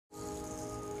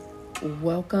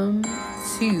Welcome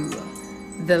to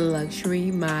the Luxury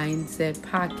Mindset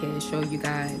Podcast show, you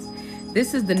guys.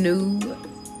 This is the new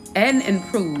and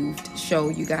improved show,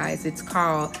 you guys. It's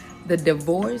called the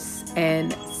Divorce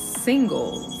and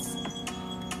Singles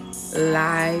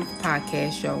Live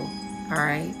Podcast Show. All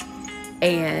right.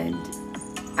 And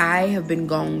I have been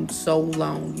gone so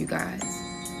long, you guys.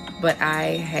 But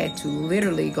I had to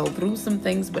literally go through some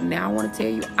things. But now I want to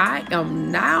tell you, I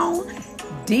am now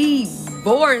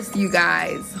divorced, you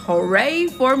guys. Hooray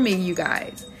for me, you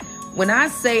guys. When I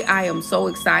say I am so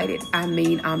excited, I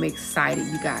mean I'm excited,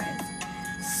 you guys.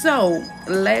 So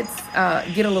let's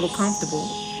get a little comfortable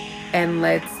and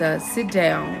let's sit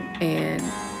down and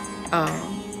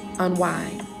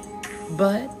unwind.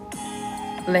 But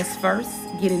let's first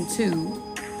get into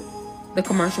the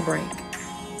commercial break.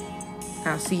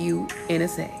 I'll see you in a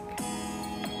sec.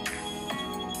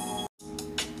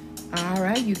 All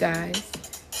right, you guys.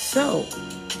 So,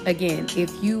 again,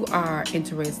 if you are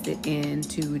interested in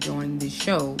to join this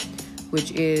show,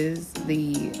 which is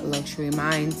the Luxury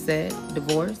Mindset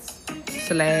Divorce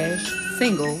 /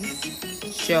 Singles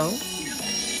show.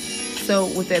 So,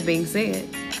 with that being said,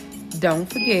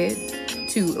 don't forget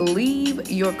to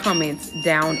leave your comments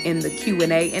down in the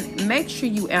Q&A and make sure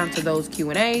you answer those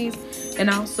Q&As. And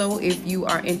also, if you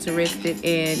are interested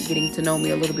in getting to know me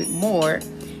a little bit more,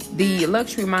 the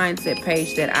Luxury Mindset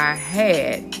page that I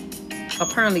had,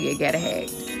 apparently it got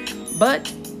hacked.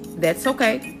 But that's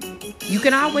okay. You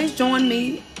can always join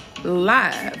me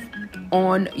live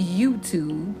on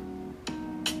YouTube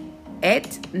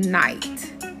at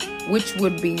night, which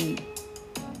would be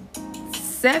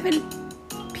 7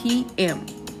 p.m.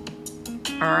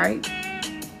 All right?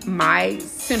 My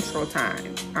Central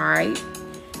Time. All right?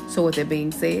 So with that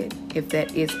being said, if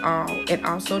that is all, and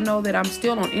also know that I'm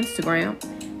still on Instagram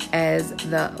as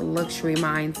the Luxury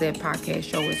Mindset Podcast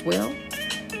show as well.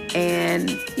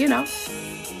 And,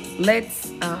 let's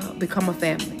become a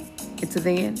family. Until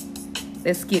then,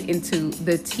 let's get into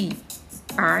the tea.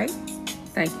 All right?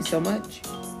 Thank you so much.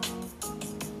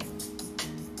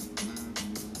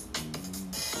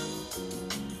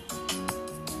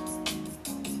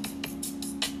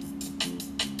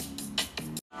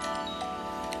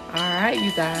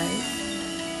 You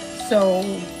guys, so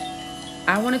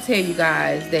I want to tell you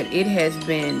guys that it has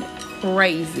been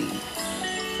crazy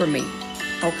for me.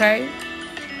 Okay,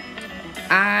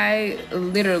 I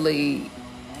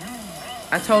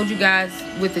told you guys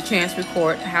with the Chancery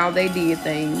Court how they did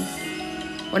things.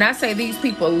 When I say these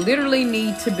people literally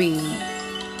need to be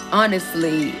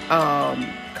honestly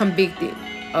convicted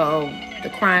of the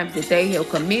crimes that they have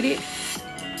committed,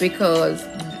 because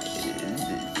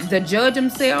the judge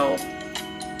himself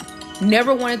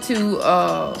never wanted to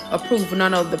approve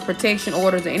none of the protection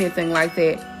orders or anything like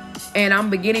that. And I'm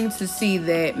beginning to see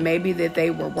that maybe that they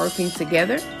were working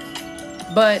together.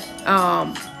 But,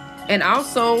 and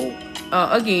also,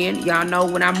 again, y'all know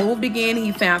when I moved again,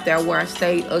 he found out where I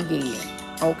stayed again.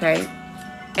 Okay.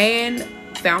 And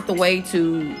found the way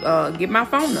to get my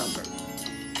phone number.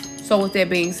 So with that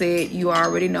being said, you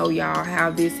already know, y'all,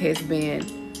 how this has been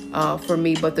for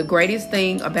me. But the greatest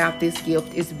thing about this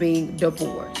gift is being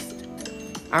divorced.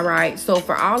 All right. So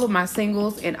for all of my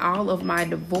singles and all of my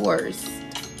divorced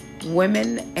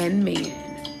women and men,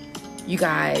 you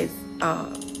guys,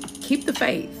 keep the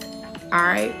faith. All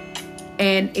right.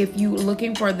 And if you're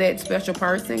looking for that special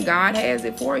person, God has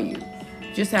it for you.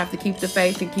 Just have to keep the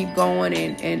faith and keep going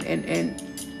and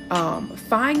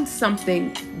find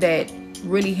something that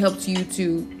really helps you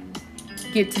to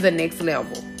get to the next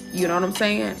level. You know what I'm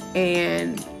saying?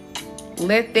 And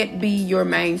let that be your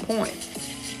main point.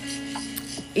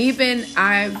 Even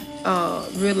I've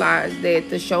realized that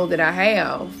the show that I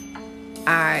have,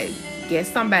 I guess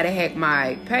somebody hacked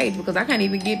my page, because I can't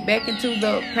even get back into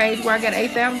the page where I got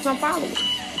 8,000 some followers.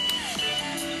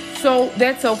 So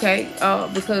that's okay,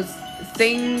 because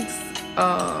things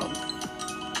are,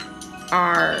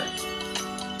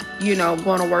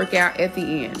 going to work out at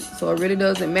the end. So it really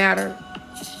doesn't matter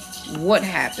what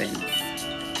happens,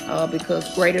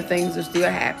 because greater things are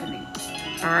still happening.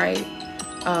 All right.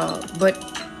 But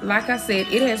like I said,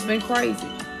 it has been crazy.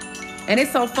 And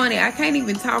it's so funny. I can't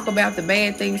even talk about the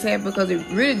bad things happen, because it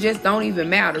really just don't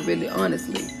even matter, really,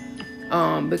 honestly.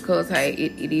 Because, hey,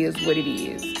 it is what it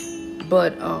is.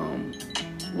 But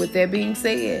with that being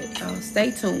said,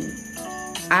 stay tuned.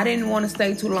 I didn't want to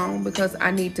stay too long, because I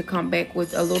need to come back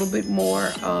with a little bit more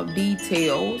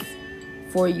details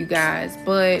for you guys.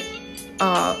 But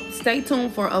stay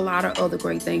tuned for a lot of other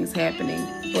great things happening.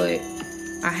 But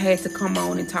I had to come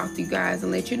on and talk to you guys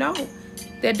and let you know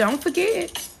that don't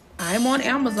forget, I'm on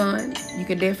Amazon. You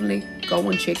can definitely go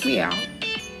and check me out.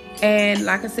 And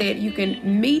like I said, you can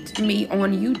meet me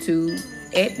on YouTube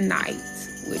at night,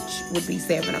 which would be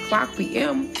 7:00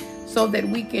 p.m. so that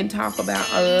we can talk about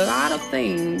a lot of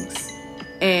things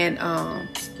and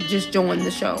just join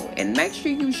the show. And make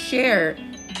sure you share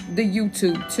the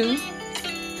YouTube too,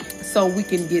 so we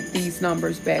can get these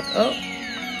numbers back up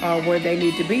where they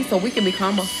need to be, so we can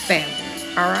become a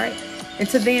family. All right.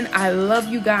 Until then, I love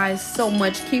you guys so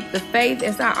much. Keep the faith.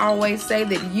 As I always say,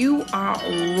 that you are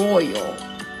royal,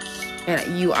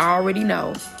 and you already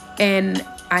know. And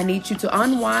I need you to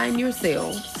unwind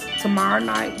yourselves. Tomorrow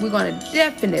night, we're going to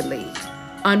definitely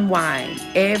unwind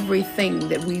everything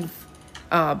that we've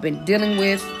been dealing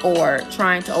with or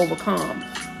trying to overcome.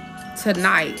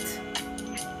 Tonight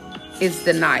is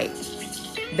the night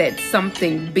that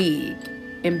something big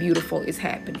and beautiful is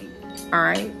happening. All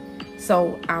right.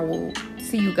 So I will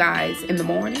see you guys in the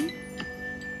morning.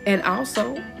 And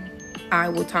also, I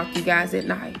will talk to you guys at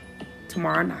night,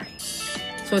 tomorrow night.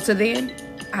 So till then,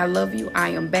 I love you. I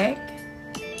am back.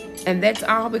 And that's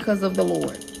all because of the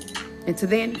Lord. And till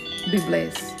then, be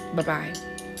blessed. Bye-bye.